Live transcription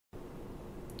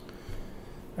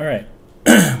All right.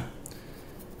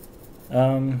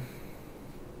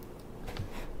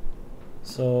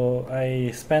 So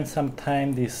I spent some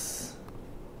time this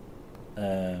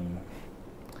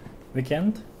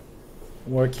weekend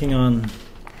working on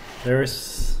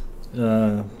various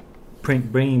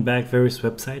bringing back various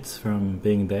websites from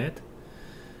being dead,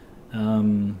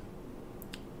 and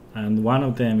one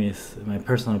of them is my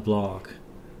personal blog,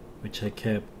 which I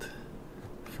kept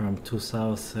from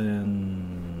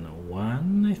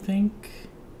 2001, I think,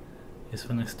 is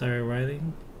when I started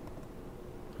writing.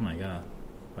 Oh my god,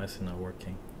 why is it not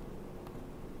working?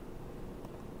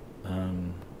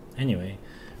 Anyway,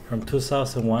 from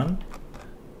 2001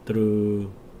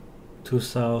 through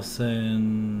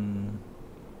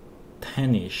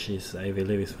 2010-ish is, I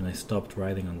believe, is when I stopped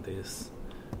writing on this,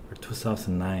 or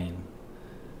 2009.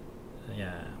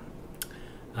 Yeah.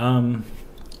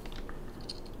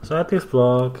 So I had this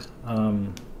blog,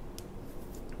 and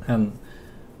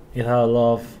it had a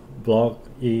lot of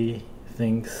blog-y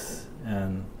things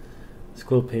and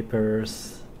school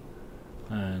papers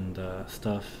and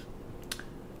stuff.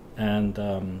 And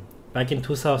back in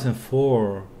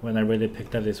 2004, when I really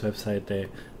picked up this website, there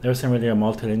wasn't really a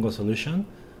multilingual solution.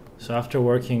 So after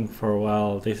working for a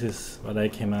while, this is what I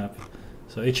came up.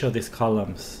 So each of these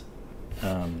columns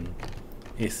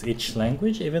is each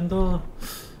language, even though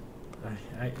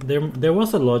there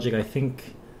was a logic. I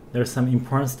think there's some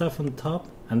important stuff on the top,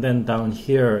 and then down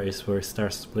here is where it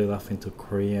starts to split off into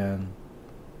Korean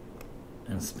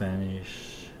and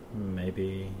Spanish,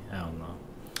 maybe, I don't know.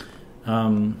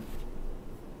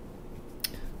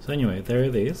 So anyway, there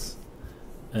it is.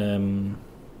 And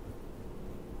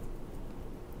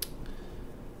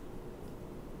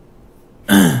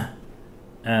I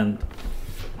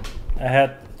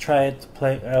had tried to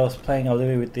play. I was playing a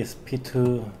little with this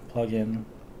P2 plugin,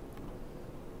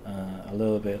 a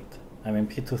little bit. I mean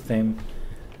P2 theme,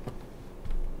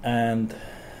 and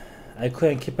I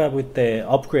couldn't keep up with the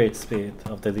upgrade speed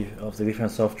of the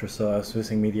different software. So I was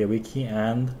using MediaWiki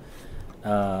and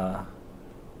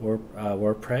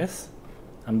WordPress,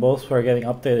 and both were getting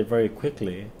updated very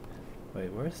quickly.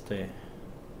 Wait, where's the?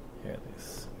 Here it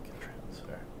is. We can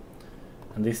transfer.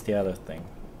 And this is the other thing.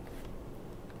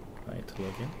 I need to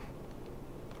log in.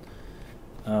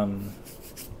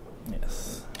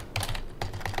 Yes.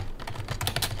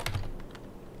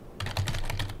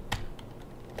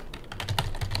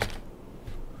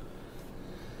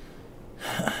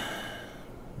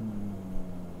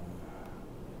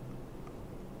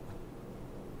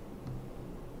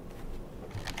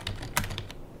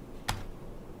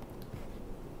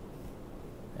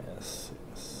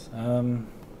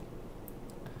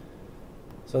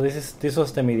 So this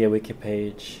was the MediaWiki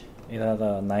page. It had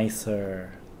a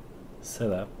nicer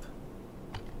setup.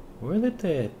 Where did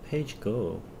the page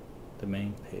go? The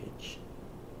main page.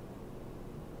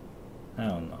 I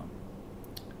don't know.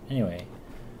 Anyway,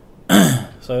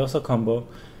 so I also combo,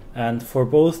 and for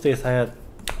both days I had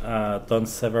done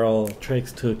several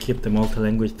tricks to keep the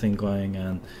multi-language thing going,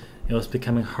 and it was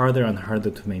becoming harder and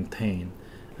harder to maintain.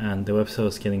 And the website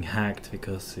was getting hacked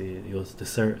because it was the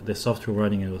software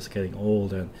running, it was getting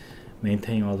old, and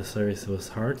maintaining all the services was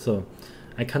hard. So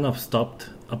I kind of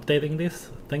stopped updating this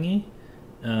thingy,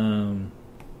 and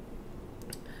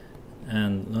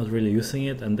not really using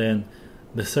it. And then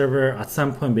the server at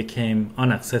some point became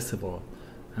inaccessible,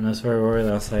 and I was very worried.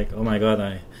 I was like, oh my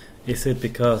god, is it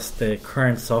because the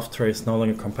current software is no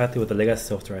longer compatible with the legacy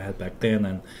software I had back then,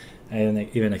 and I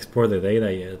didn't even export the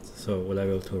data yet, so will I be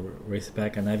able to raise it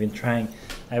back? And I've been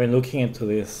looking into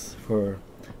this for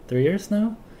 3 years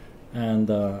now, and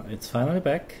it's finally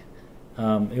back.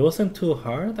 It wasn't too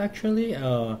hard, actually.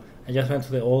 I just went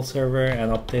to the old server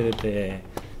and updated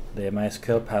the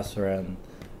MySQL password, and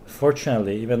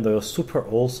fortunately, even though it was super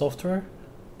old software,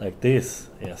 like this,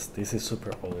 yes, this is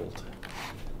super old.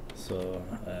 So,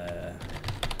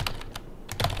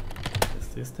 is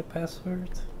this the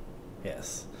password?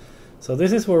 Yes. So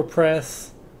this is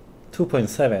WordPress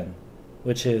 2.7,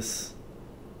 which is,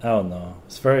 I don't know,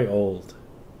 it's very old.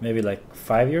 Maybe like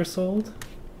 5 years old?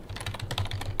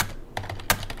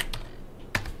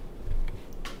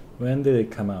 When did it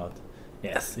come out?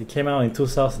 Yes, it came out in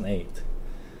 2008.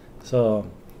 So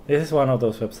this is one of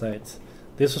those websites.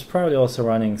 This was probably also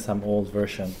running some old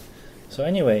version. So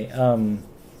anyway,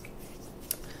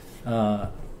 the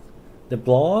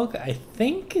blog, I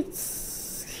think it's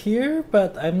here,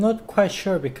 but I'm not quite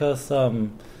sure because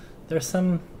there's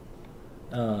some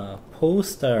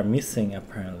posts that are missing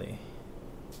apparently.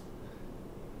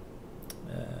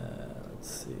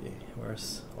 Let's see,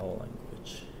 where's all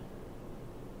language?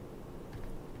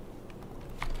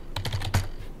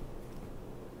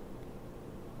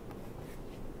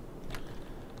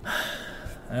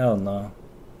 I don't know.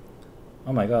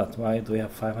 Oh my god, why do we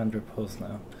have 500 posts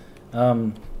now?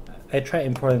 I tried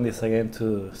importing this again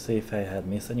to see if I had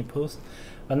missed any posts.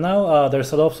 But now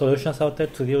there's a lot of solutions out there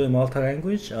to deal with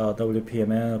multi-language,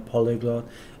 WPML, Polyglot.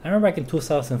 I remember back in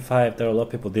 2005 there were a lot of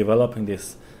people developing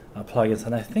these plugins,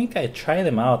 and I think I tried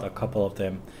them out, a couple of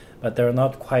them, but they're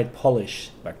not quite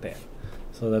polished back then.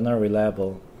 So they're not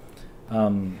reliable.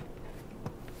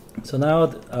 So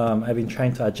now I've been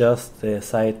trying to adjust the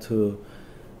site to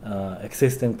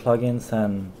existing plugins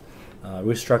and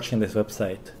restructuring this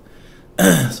website.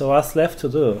 So what's left to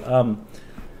do?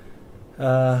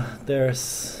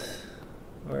 There's,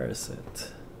 where is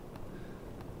it?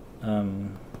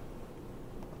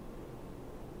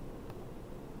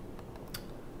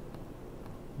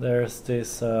 There's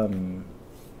this 2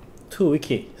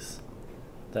 wikis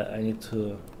that I need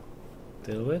to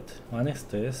deal with. One is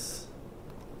this,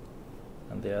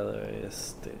 and the other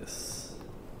is this.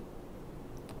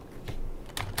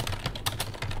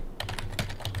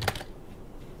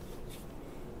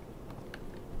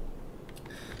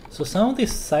 So some of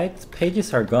these site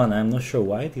pages are gone. I'm not sure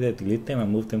why. Did I delete them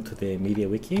and move them to the media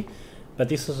wiki? But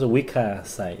this was a Wicca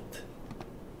site.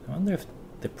 I wonder if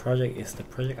the project is the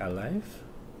project alive?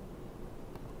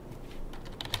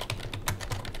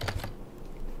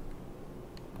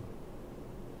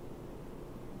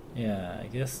 Yeah, I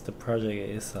guess the project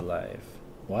is alive.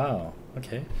 Wow,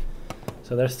 okay.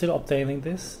 So they're still updating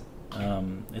this.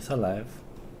 It's alive.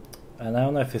 And I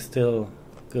don't know if it's still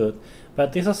good.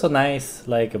 But this was a nice,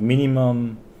 like,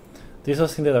 minimum. This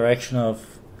was in the direction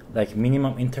of, like,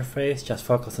 minimum interface, just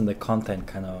focus on the content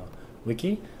kind of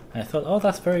wiki. And I thought, oh,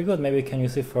 that's very good. Maybe we can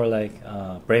use it for, like,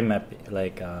 brain mapping,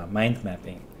 like mind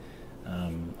mapping.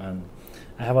 And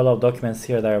I have a lot of documents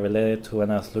here that are related to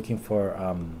when I was looking for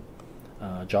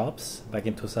jobs back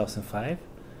in 2005.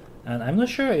 And I'm not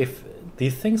sure if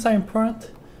these things are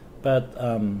important, but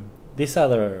this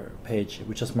other page,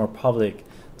 which is more public,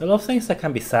 there are a lot of things that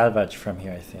can be salvaged from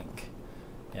here, I think.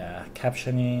 Yeah,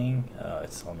 captioning,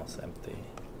 it's almost empty.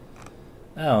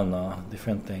 I don't know,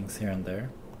 different things here and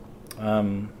there.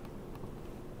 So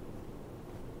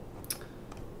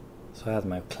I have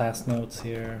my class notes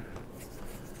here.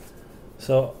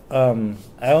 So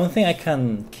I don't think I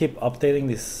can keep updating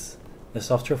the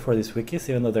software for these wikis,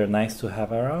 even though they're nice to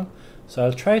have around. So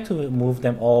I'll try to move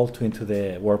them all into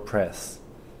the WordPress,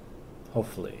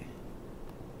 hopefully.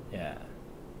 Yeah.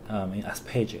 As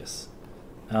pages.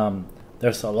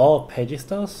 There's a lot of pages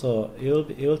though, so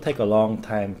it'll take a long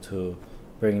time to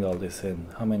bring all this in.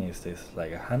 How many is this?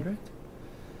 Like 100?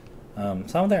 Some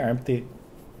of them are empty,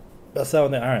 but some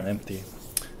of them aren't empty.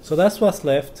 So that's what's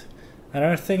left.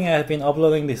 Another thing, I've been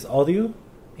uploading this audio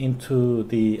into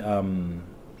the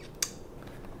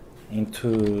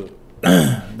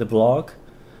the blog.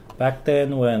 Back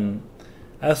then, when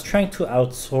I was trying to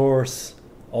outsource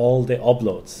all the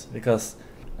uploads, because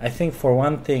I think for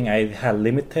one thing I had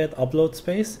limited upload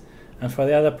space, and for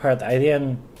the other part I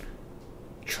didn't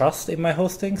trust in my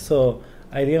hosting, so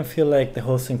I didn't feel like the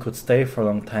hosting could stay for a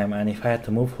long time, and if I had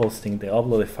to move hosting, the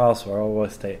uploaded files were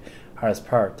always the hardest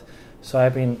part. So I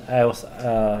was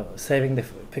saving the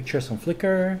pictures on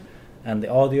Flickr and the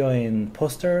audio in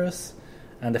Posters,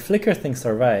 and the Flickr thing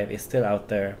survived, it's still out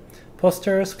there.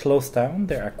 Posters closed down,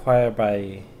 they're acquired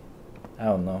by, I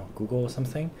don't know, Google or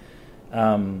something.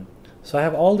 So I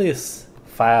have all these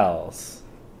files.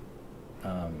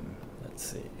 Let's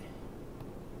see.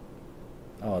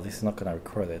 Oh, this is not gonna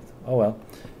record it. Oh well.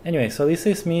 Anyway, so this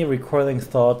is me recording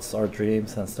thoughts or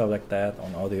dreams and stuff like that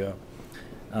on audio.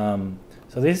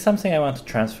 So this is something I want to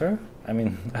transfer. I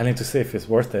mean, I need to see if it's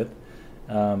worth it.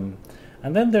 And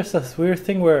then there's this weird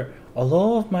thing where a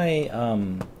lot of my,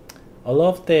 a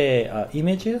lot of the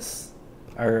images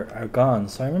are gone.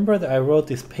 So I remember that I wrote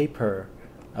this paper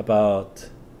about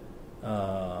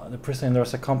the person. There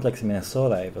was a complex in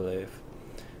Minnesota, I believe,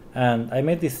 and I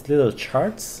made these little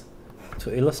charts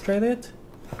to illustrate it.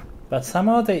 But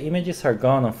somehow the images are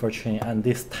gone, unfortunately, and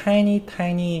these tiny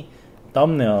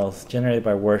thumbnails generated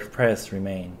by WordPress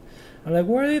remain. I'm like,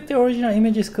 where did the original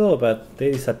images go? But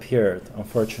they disappeared,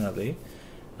 unfortunately.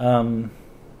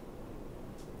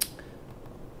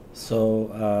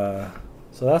 So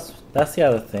that's the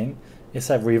other thing. It's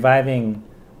like reviving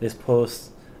this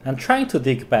post and trying to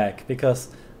dig back, because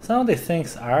some of the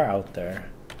things are out there.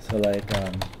 So like,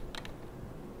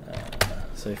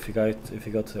 so if you go to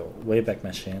the Wayback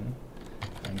Machine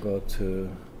and go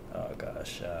to, oh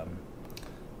gosh, I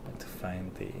have to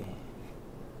find the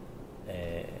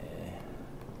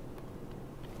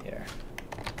here.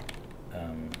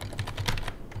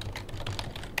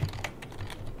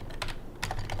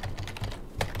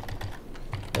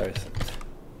 Where is it?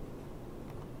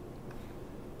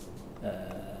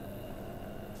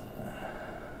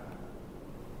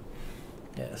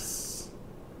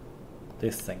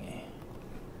 this thingy.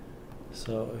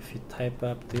 So if you type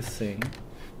up this thing,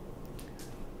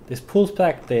 this pulls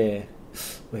back the,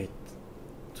 wait,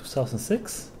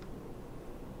 2006?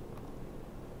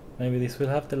 Maybe this will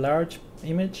have the large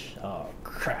image? Oh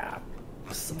crap,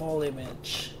 small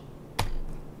image.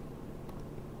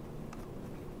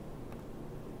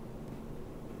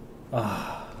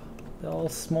 Ah, they're all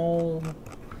small.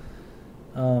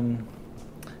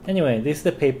 Anyway, this is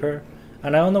the paper,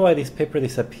 and I don't know why this paper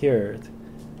disappeared.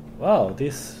 Wow,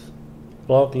 this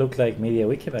blog looked like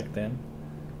MediaWiki back then.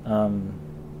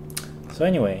 So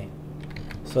anyway,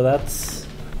 so that's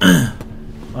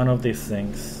one of these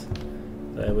things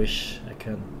that I wish I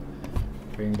can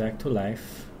bring back to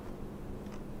life.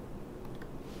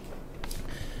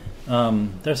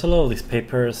 There's a lot of these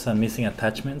papers and missing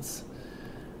attachments.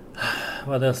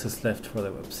 What else is left for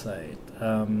the website?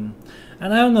 And I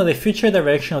don't know, the future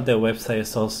direction of the website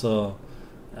is also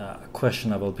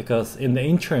questionable, because in the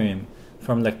interim,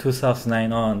 from like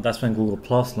 2009 on, that's when Google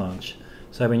Plus launched.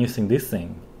 So I've been using this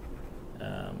thing.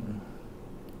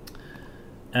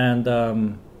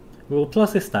 Google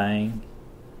Plus is dying.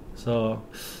 So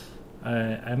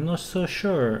I'm not so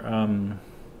sure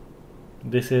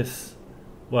this is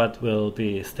what will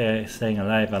be staying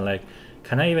alive. And like,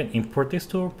 can I even import this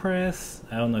to WordPress?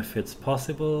 I don't know if it's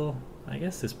possible. I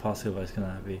guess it's possible, but it's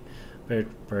gonna be very,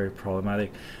 very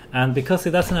problematic. And because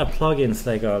it doesn't have plugins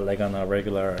like on a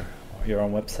regular your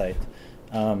own website,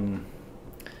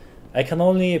 I can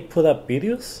only put up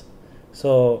videos.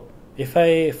 So if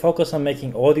I focus on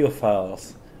making audio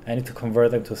files, I need to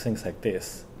convert them to things like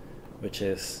this, which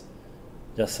is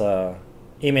just a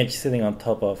image sitting on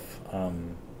top of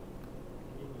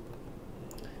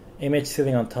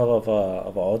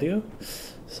of audio.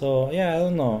 So yeah, I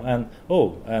don't know.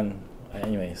 And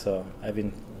anyway, so I've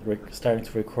been starting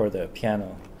to record the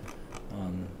piano,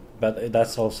 but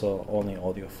that's also only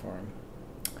audio form.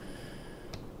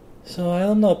 So I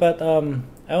don't know, but I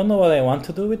don't know what I want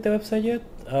to do with the website yet.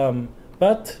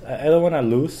 But I don't want to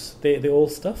lose the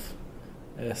old stuff.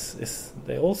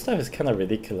 The old stuff is kind of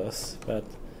ridiculous, but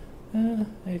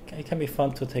it can be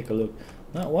fun to take a look.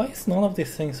 Now, why is none of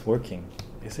these things working?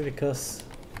 Is it because...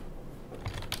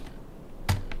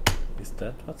 Is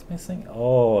that what's missing?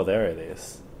 Oh, there it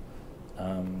is.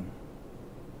 And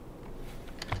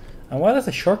why does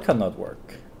the shortcut not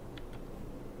work?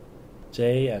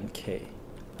 J and K.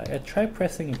 I tried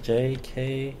pressing J,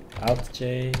 K, Alt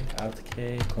J, Alt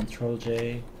K, Control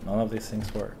J. None of these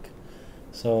things work.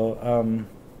 So,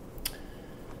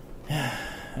 I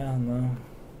don't know.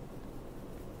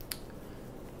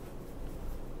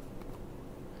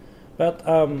 But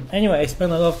anyway, I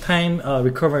spent a lot of time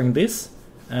recovering this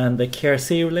and the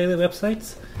KRC related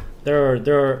websites. There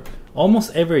are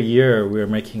almost every year we're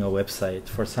making a website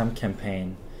for some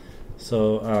campaign.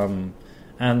 So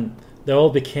and they all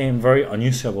became very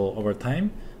unusable over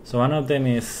time. So one of them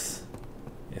is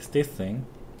this thing.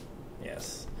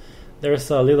 Yes, there's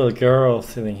a little girl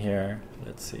sitting here.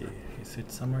 Let's see, is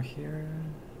it somewhere here?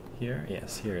 Here,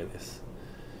 yes, here it is.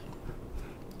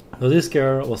 So this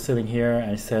girl was sitting here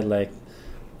and said like,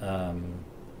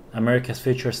 America's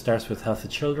future starts with healthy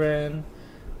children,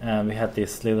 and we had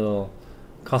this little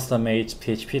custom-made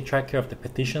PHP tracker of the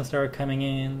petitions that are coming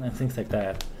in and things like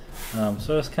that.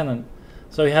 So it was kind of,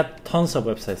 so we had tons of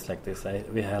websites like this.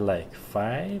 We had like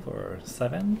 5 or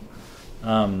 7.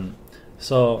 It'll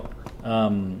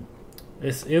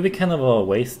be kind of a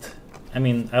waste. I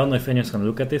mean, I don't know if anyone's gonna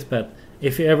look at this, but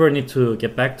if you ever need to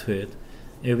get back to it,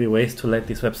 it'll be waste to let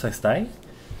these websites die.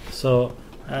 So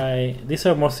these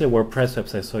are mostly WordPress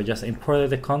websites, so I just imported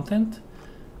the content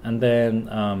and then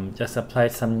just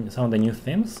applied some of the new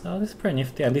themes. Oh, this is pretty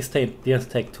nifty, and this didn't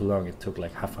take too long. It took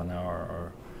like half an hour,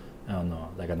 or I don't know,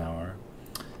 like an hour.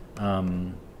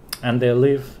 And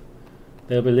they'll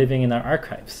be living in our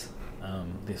archives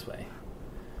this way.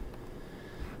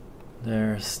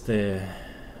 There's the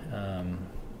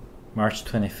March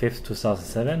 25th,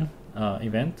 2007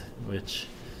 event, which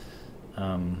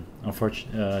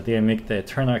unfortunately didn't meet the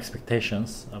eternal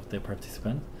expectations of the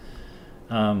participant.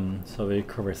 So we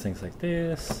cover things like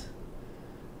this.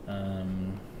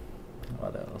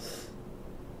 What else?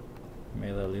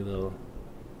 Made a little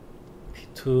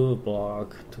P2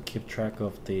 blog to keep track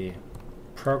of the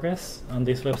progress on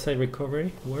this website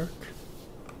recovery work,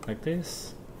 like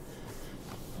this.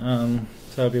 So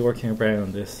I'll be working a bit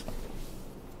on this.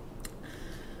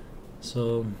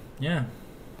 So yeah,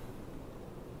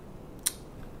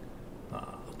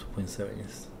 2.7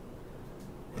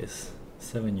 is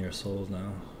 7 years old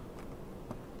now.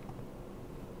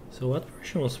 So what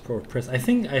version was WordPress? I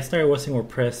think I started watching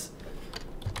WordPress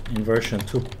in version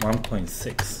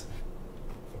 1.6.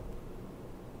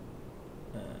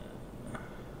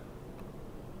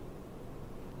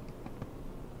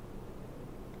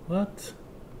 What?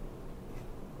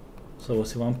 So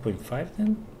was it 1.5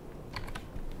 then?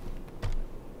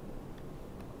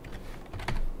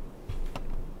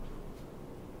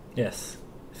 Yes,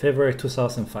 February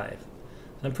 2005.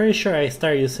 I'm pretty sure I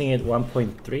started using it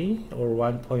 1.3 or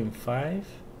 1.5.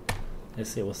 Let's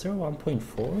see, was there a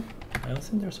 1.4? I don't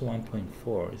think there's a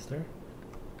 1.4, is there?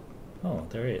 Oh,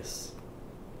 there is.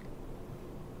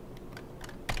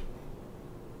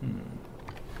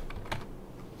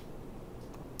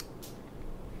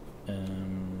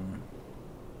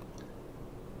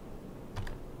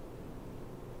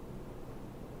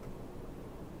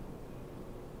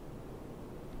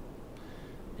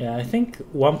 Yeah, I think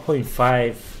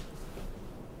 1.5.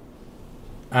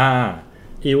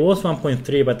 It was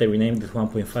 1.3, but they renamed it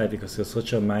 1.5 because it was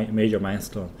such a major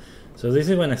milestone. So this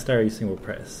is when I started using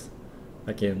WordPress.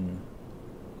 Back in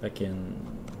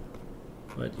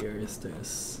what year is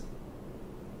this?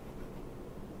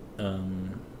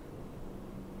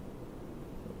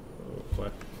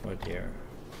 What year?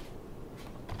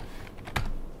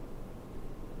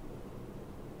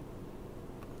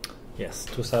 Yes,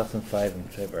 2005 in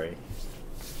February.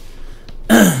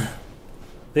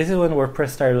 This is when WordPress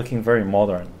started looking very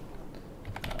modern.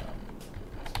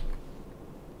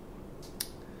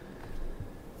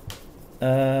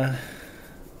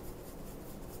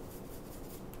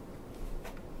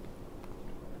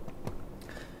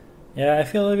 Yeah, I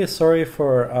feel a little bit sorry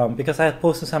for because I had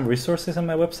posted some resources on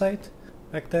my website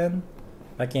back then,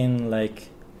 back in like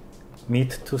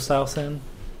mid 2000,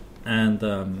 and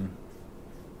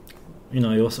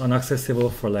it was inaccessible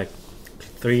for like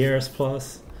 3 years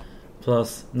plus.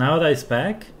 Plus, now that it's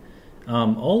back,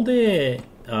 all the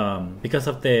because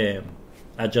of the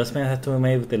adjustment I had to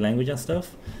make with the language and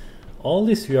stuff, all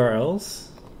these URLs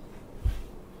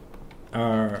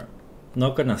are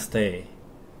not gonna stay.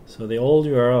 So the old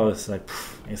URL is like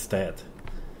it's dead.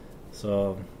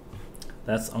 So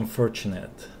that's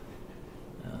unfortunate.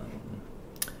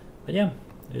 But yeah,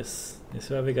 this is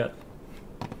what we got.